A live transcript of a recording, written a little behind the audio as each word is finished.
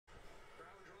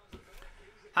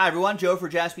Hi, everyone. Joe for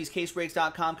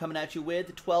JaspysCaseBreaks.com coming at you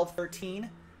with 12-13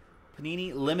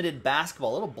 Panini Limited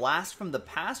Basketball. A little blast from the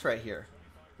past right here.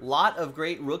 A lot of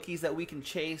great rookies that we can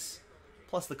chase,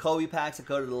 plus the Kobe packs that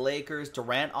go to the Lakers.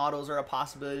 Durant autos are a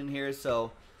possibility in here,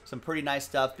 so some pretty nice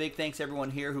stuff. Big thanks to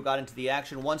everyone here who got into the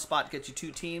action. One spot gets you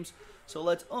two teams, so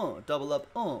let's double up.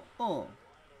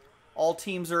 All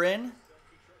teams are in,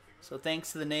 so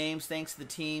thanks to the names, thanks to the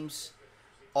teams.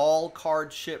 All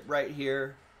cards ship right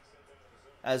here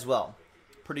as well.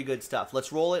 Pretty good stuff.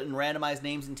 Let's roll it and randomize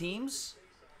names and teams.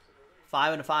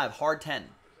 5 and a 5. Hard 10.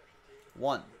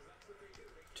 1,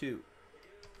 2,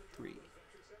 3,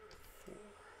 4,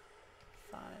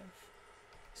 5,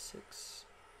 6,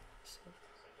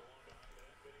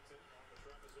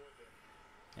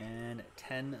 7. And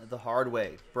 10 the hard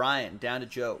way. Brian, down to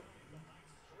Joe.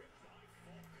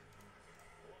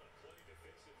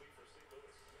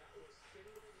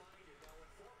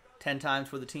 Ten times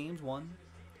for the teams. 1,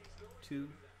 2,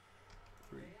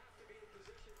 3.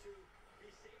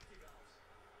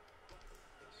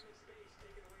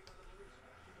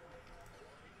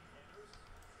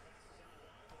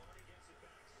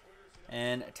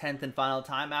 And 10th and final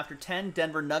time. After 10,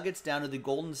 Denver Nuggets down to the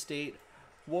Golden State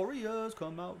Warriors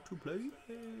come out to play.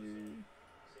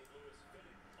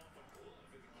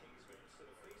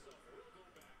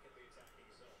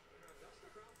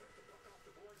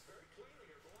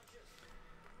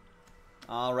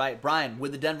 All right, Brian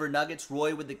with the Denver Nuggets,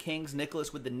 Roy with the Kings,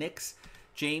 Nicholas with the Knicks,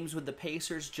 James with the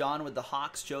Pacers, John with the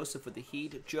Hawks, Joseph with the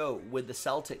Heat, Joe with the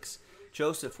Celtics,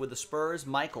 Joseph with the Spurs,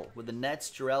 Michael with the Nets,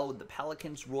 Jarrell with the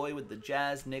Pelicans, Roy with the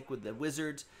Jazz, Nick with the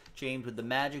Wizards, James with the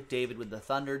Magic, David with the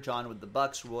Thunder, John with the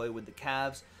Bucks, Roy with the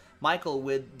Cavs, Michael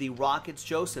with the Rockets,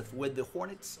 Joseph with the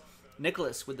Hornets,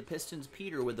 Nicholas with the Pistons,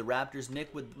 Peter with the Raptors,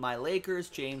 Nick with my Lakers,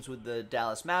 James with the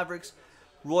Dallas Mavericks,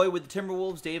 Roy with the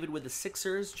Timberwolves, David with the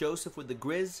Sixers, Joseph with the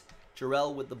Grizz,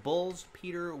 Jarrell with the Bulls,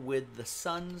 Peter with the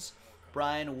Suns,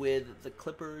 Brian with the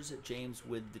Clippers, James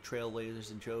with the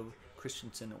Trailblazers, and Joe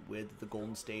Christensen with the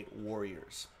Golden State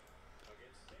Warriors.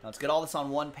 Now let's get all this on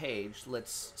one page.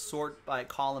 Let's sort by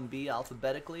column B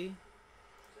alphabetically.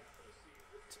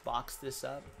 Let's box this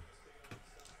up.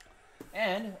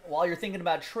 And while you're thinking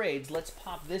about trades, let's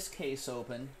pop this case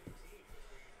open.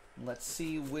 Let's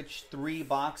see which 3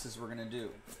 boxes we're going to do.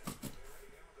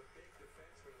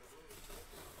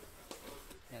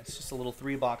 Yeah, it's just a little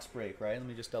 3-box break, right? Let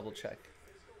me just double check.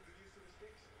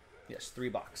 Yes, 3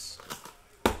 box.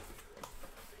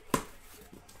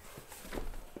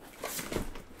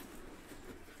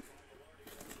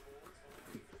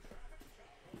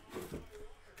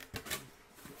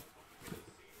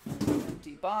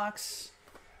 Empty box.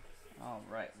 All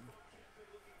right.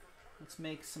 Let's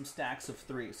make some stacks of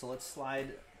 3. So let's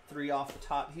slide 3 off the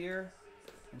top here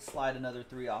and slide another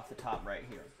 3 off the top right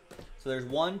here. So there's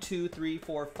 1, 2, 3,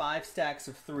 4, 5 stacks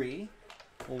of 3.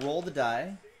 We'll roll the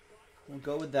die. We'll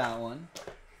go with that one.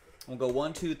 We'll go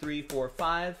 1, 2, 3, 4,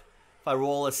 5. If I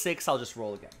roll a 6, I'll just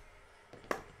roll again.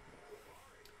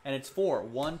 And it's 4.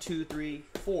 1, 2, 3,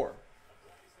 4.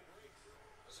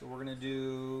 So we're going to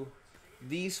do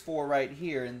these 4 right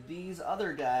here. And these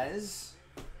other guys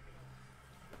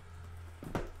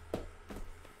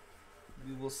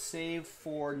we will save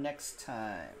for next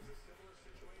time.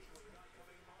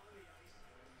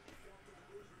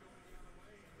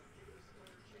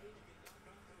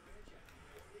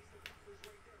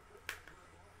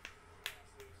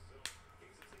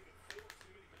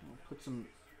 We'll put some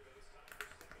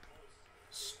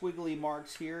squiggly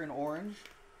marks here in orange.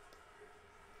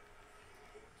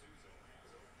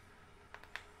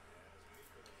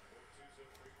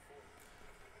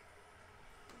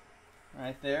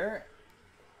 Right there.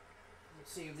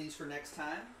 Save these for next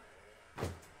time.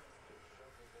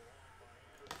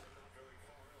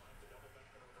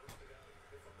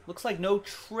 Looks like no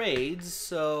trades,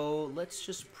 so let's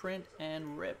just print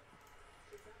and rip.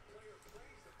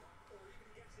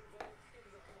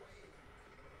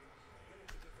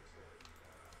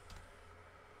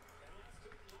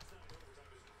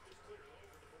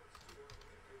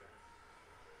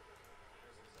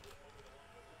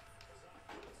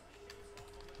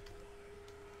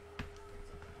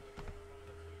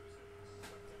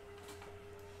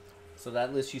 So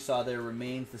that list you saw there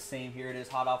remains the same. Here it is,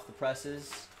 hot off the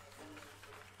presses.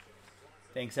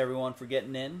 Thanks everyone for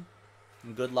getting in,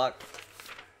 and good luck.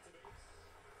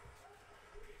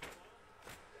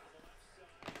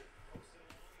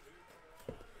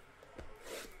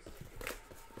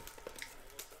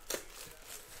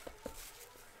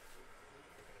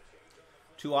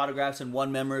 Two autographs and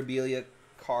one memorabilia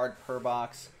card per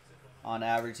box. On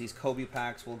average, these Kobe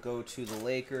packs will go to the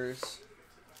Lakers.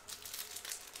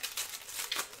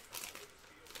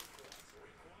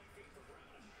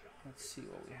 see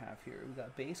what we have here. We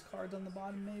got base cards on the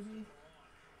bottom, maybe.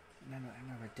 No,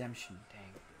 redemption. Dang.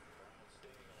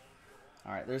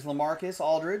 All right, there's LaMarcus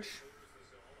Aldridge.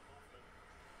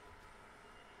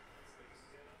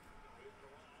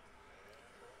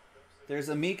 There's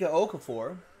Emeka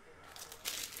Okafor.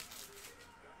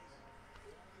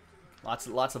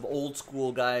 Lots of old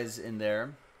school guys in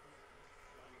there.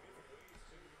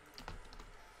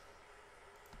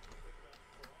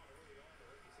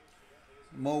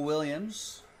 Mo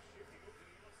Williams.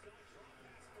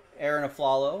 Aaron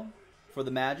Aflalo for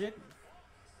the Magic.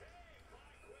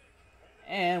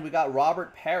 And we got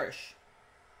Robert Parrish.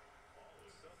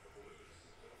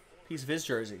 Piece of his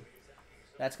jersey.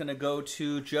 That's going to go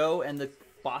to Joe and the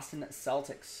Boston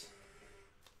Celtics.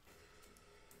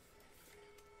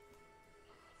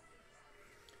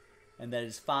 And that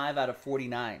is 5 out of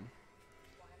 49.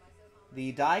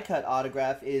 The die cut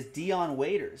autograph is Dion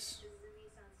Waiters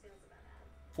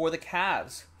for the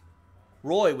Cavs.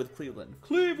 Roy with Cleveland.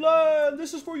 Cleveland,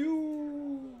 this is for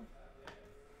you.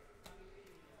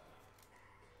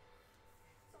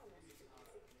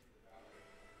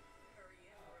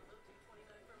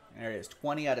 There it is,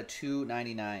 20 out of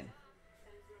 299.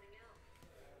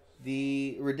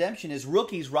 The redemption is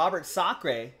rookies Robert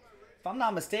Sacre. If I'm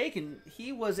not mistaken,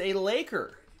 he was a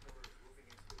Laker.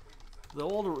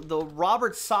 The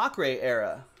Robert Sacre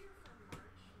era.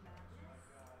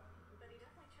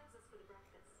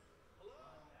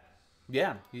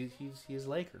 Yeah, he's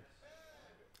Laker.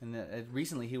 And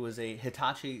recently he was a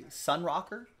Hitachi Sun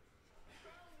Rocker.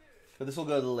 But this will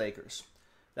go to the Lakers.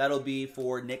 That'll be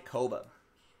for Nick Koba.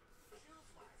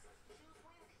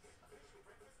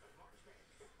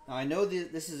 Now, I know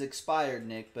this is expired,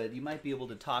 Nick, but you might be able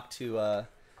to talk to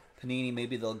Panini.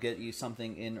 Maybe they'll get you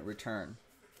something in return.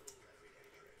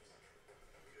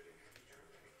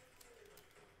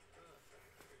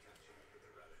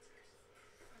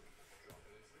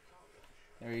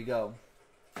 There you go.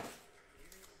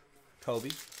 Kobe.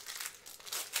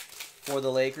 For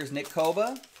the Lakers, Nick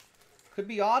Koba. Could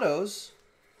be autos.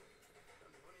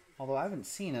 Although I haven't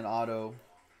seen an auto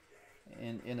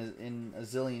in a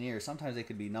zillion years. Sometimes they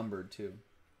could be numbered too.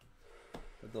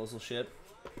 But those will ship.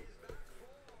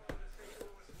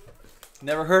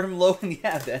 Never heard him, Logan.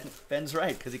 Yeah, Ben's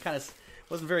right, because he kind of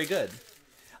wasn't very good.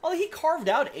 Although he carved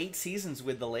out 8 seasons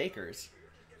with the Lakers.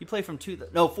 He played from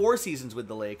 4 seasons with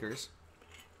the Lakers.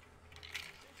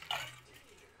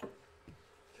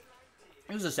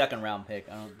 He was a second-round pick.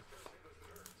 I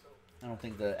don't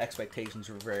think the expectations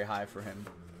were very high for him.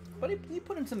 But he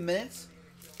put in some minutes.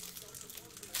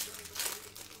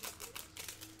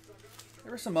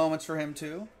 There were some moments for him,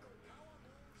 too.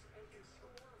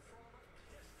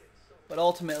 But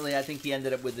ultimately, I think he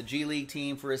ended up with the G League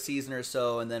team for a season or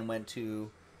so, and then went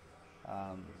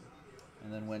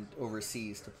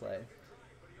overseas to play.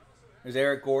 There's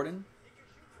Eric Gordon.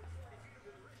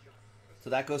 So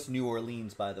that goes to New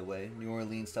Orleans, by the way. New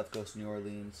Orleans stuff goes to New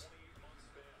Orleans.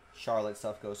 Charlotte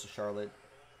stuff goes to Charlotte.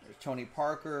 There's Tony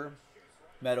Parker,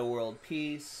 Meta World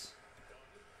Peace.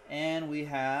 And we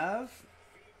have,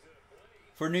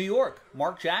 for New York,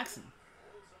 Mark Jackson.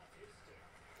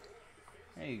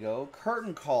 There you go.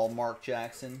 Curtain call, Mark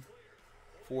Jackson.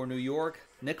 For New York,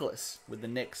 Nicholas with the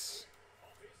Knicks.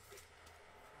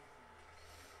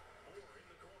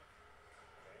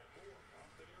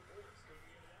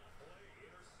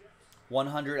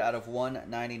 $100 out of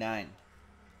 199.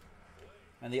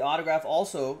 And the autograph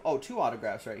also, 2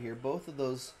 autographs right here. Both of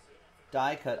those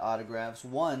die cut autographs.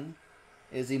 One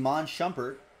is Iman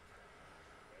Shumpert.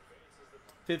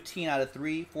 15 out of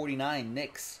 349.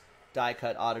 Knicks die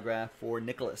cut autograph for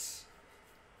Nicholas.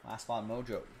 Last spot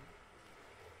mojo.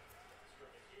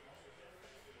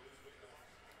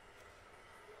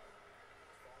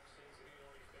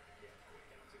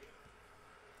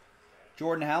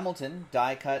 Jordan Hamilton,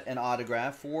 die cut and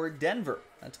autograph for Denver.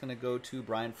 That's going to go to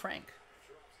Brian Frank.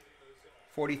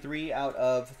 43 out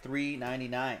of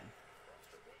 399.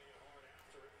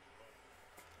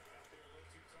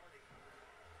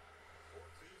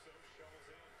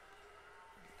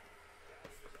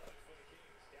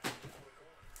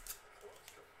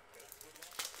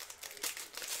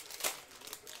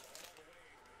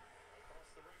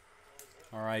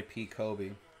 R.I.P.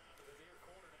 Kobe.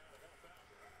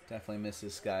 Definitely miss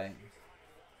this guy.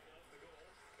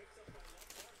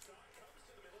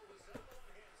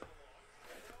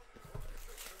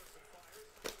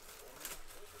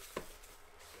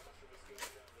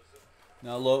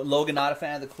 No, Logan not a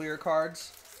fan of the clear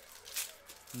cards.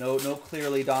 No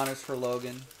clearly Donners for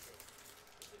Logan.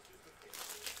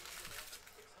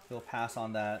 He'll pass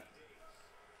on that.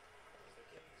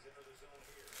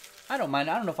 I don't mind.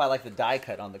 I don't know if I like the die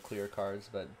cut on the clear cards,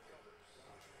 but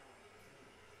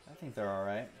I think they're all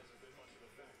right.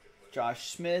 Josh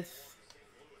Smith,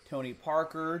 Tony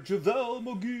Parker, JaVale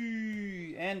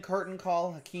McGee, and curtain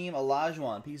call Hakeem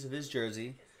Olajuwon, piece of his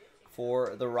jersey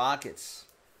for the Rockets.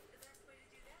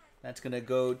 That's going to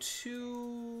go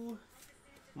to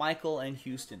Michael and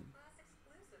Houston.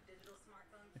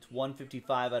 It's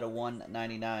 155 out of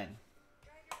 199.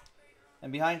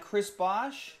 And behind Chris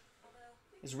Bosh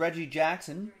is Reggie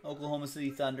Jackson, Oklahoma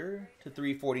City Thunder, to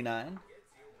 349.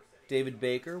 David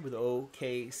Baker with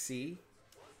OKC.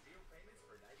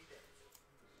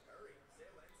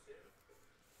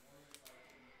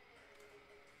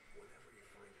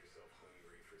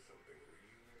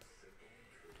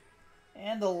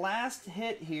 And the last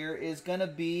hit here is going to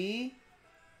be,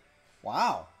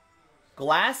 wow,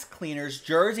 Glass Cleaners,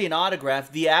 jersey and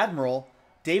autograph, the Admiral,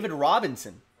 David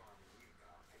Robinson.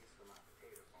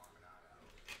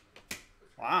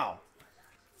 Wow.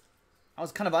 That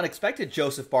was kind of unexpected,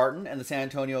 Joseph Barton and the San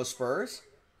Antonio Spurs.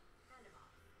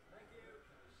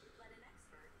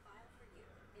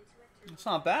 It's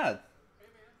not bad.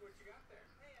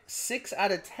 6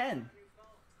 out of 10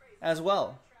 as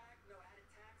well.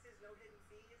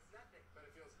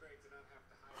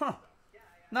 Huh.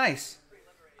 Nice.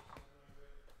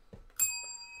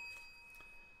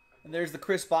 And there's the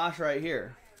Chris Bosh right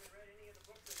here.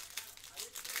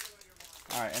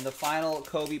 All right, and the final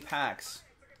Kobe packs.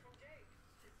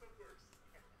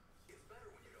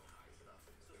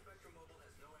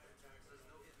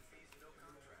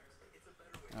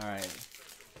 All right.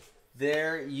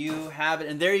 There you have it.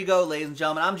 And there you go, ladies and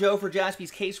gentlemen. I'm Joe for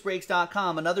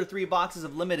JaspysCaseBreaks.com. Another 3 boxes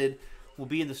of Limited will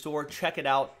be in the store. Check it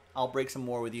out. I'll break some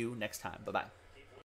more with you next time. Bye-bye.